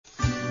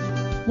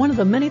One of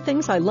the many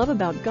things I love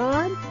about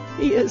God,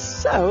 He is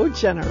so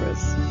generous.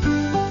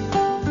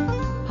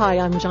 Hi,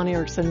 I'm Joni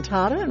Eareckson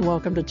Tada, and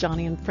welcome to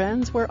Joni and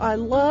Friends, where I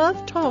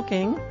love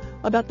talking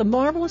about the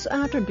marvelous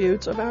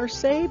attributes of our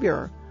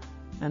Savior.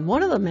 And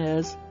one of them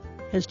is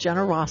His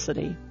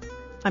generosity.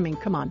 I mean,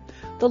 come on.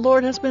 The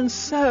Lord has been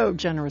so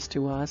generous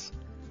to us.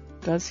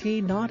 Does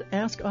He not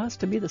ask us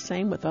to be the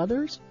same with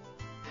others?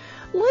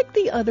 Like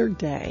the other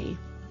day,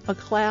 a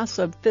class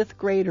of fifth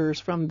graders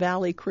from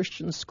Valley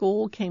Christian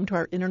School came to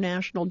our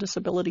International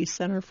Disability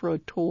Center for a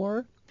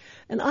tour,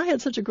 and I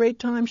had such a great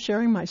time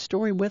sharing my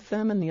story with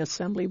them in the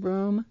assembly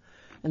room,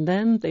 and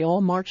then they all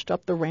marched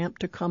up the ramp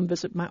to come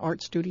visit my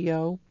art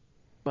studio.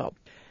 Well,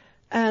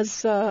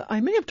 as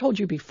I may have told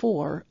you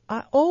before,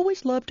 I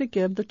always love to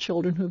give the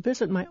children who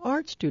visit my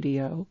art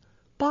studio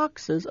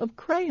boxes of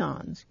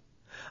crayons.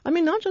 I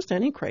mean, not just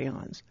any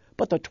crayons,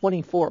 but the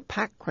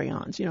 24-pack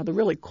crayons, the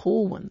really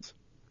cool ones.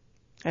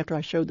 After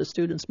I showed the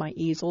students my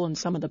easel and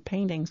some of the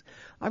paintings,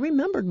 I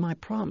remembered my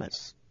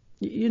promise.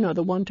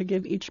 The one to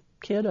give each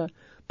kid a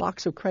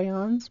box of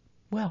crayons.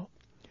 Well,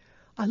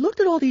 I looked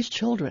at all these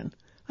children.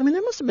 I mean,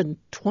 there must have been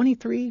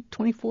 23,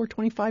 24,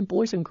 25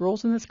 boys and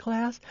girls in this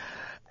class.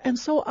 And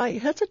so I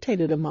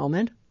hesitated a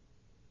moment.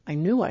 I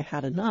knew I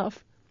had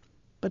enough.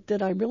 But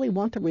did I really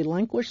want to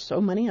relinquish so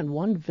many in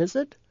one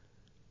visit?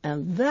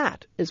 And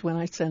that is when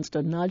I sensed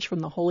a nudge from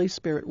the Holy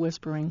Spirit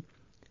whispering,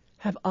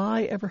 "Have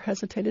I ever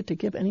hesitated to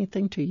give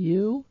anything to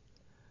you?"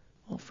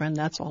 Well, friend,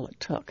 that's all it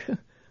took.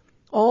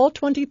 All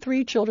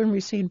 23 children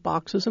received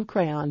boxes of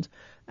crayons,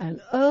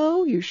 and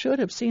oh, you should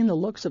have seen the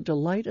looks of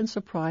delight and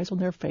surprise on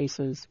their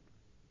faces.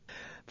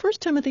 1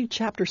 Timothy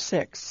chapter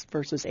 6,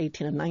 verses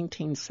 18 and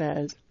 19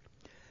 says,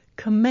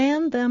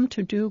 "Command them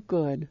to do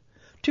good,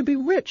 to be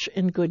rich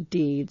in good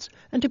deeds,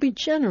 and to be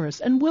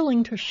generous and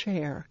willing to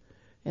share.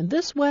 In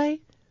this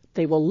way,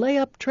 they will lay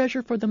up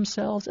treasure for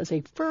themselves as a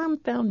firm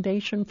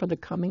foundation for the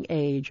coming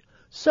age,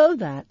 so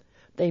that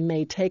they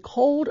may take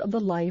hold of the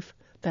life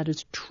that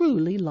is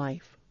truly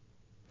life."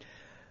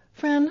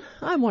 Friend,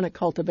 I want to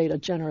cultivate a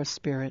generous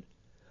spirit,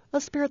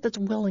 a spirit that's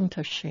willing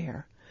to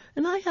share.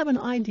 And I have an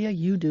idea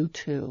you do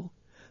too.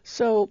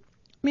 So,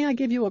 may I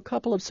give you a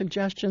couple of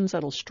suggestions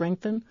that'll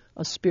strengthen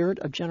a spirit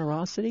of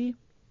generosity?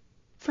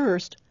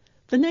 First,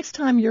 the next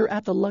time you're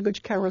at the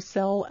luggage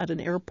carousel at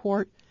an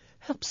airport,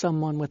 help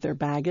someone with their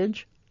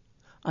baggage.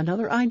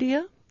 Another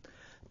idea?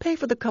 Pay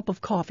for the cup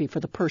of coffee for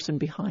the person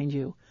behind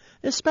you,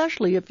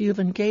 especially if you've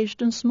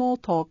engaged in small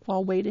talk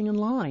while waiting in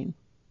line.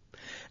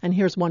 And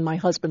here's one my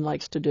husband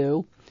likes to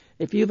do.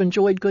 If you've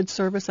enjoyed good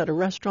service at a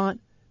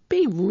restaurant,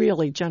 be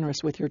really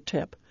generous with your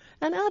tip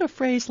and add a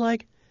phrase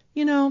like,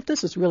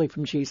 this is really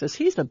from Jesus.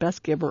 He's the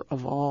best giver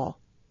of all.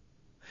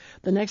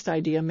 The next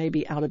idea may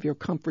be out of your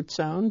comfort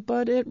zone,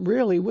 but it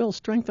really will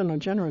strengthen a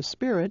generous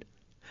spirit.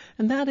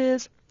 And that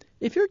is,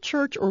 if your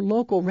church or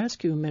local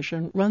rescue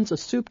mission runs a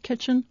soup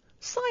kitchen,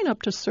 sign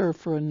up to serve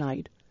for a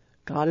night.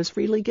 God is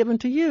freely given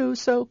to you,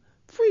 so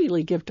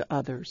freely give to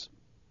others.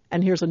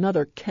 And here's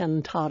another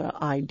Ken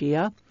Tada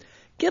idea.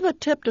 Give a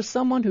tip to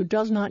someone who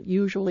does not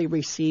usually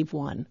receive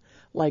one,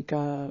 like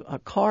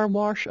a car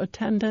wash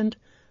attendant,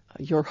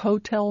 your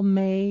hotel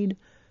maid,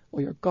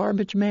 or your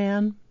garbage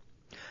man.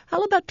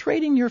 How about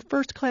trading your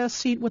first-class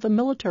seat with a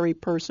military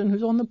person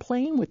who's on the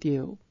plane with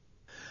you?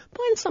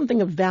 Find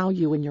something of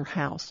value in your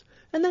house,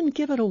 and then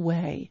give it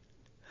away.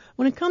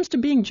 When it comes to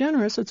being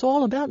generous, it's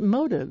all about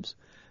motives.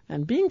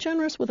 And being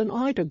generous with an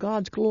eye to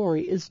God's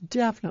glory is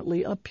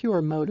definitely a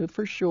pure motive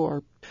for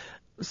sure.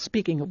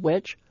 Speaking of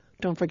which,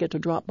 don't forget to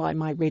drop by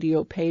my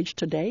radio page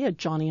today at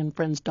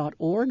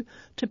johnnyandfriends.org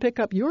to pick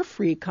up your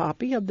free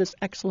copy of this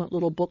excellent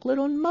little booklet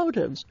on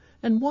motives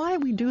and why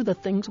we do the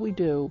things we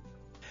do.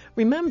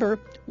 Remember,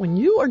 when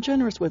you are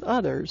generous with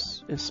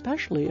others,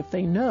 especially if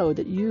they know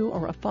that you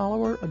are a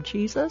follower of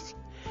Jesus,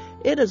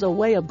 it is a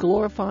way of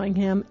glorifying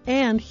Him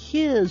and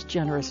His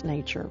generous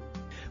nature.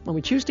 When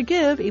we choose to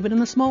give, even in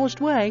the smallest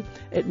way,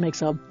 it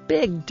makes a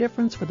big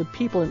difference for the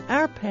people in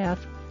our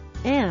path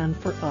and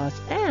for us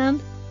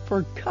and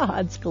for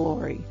God's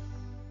glory.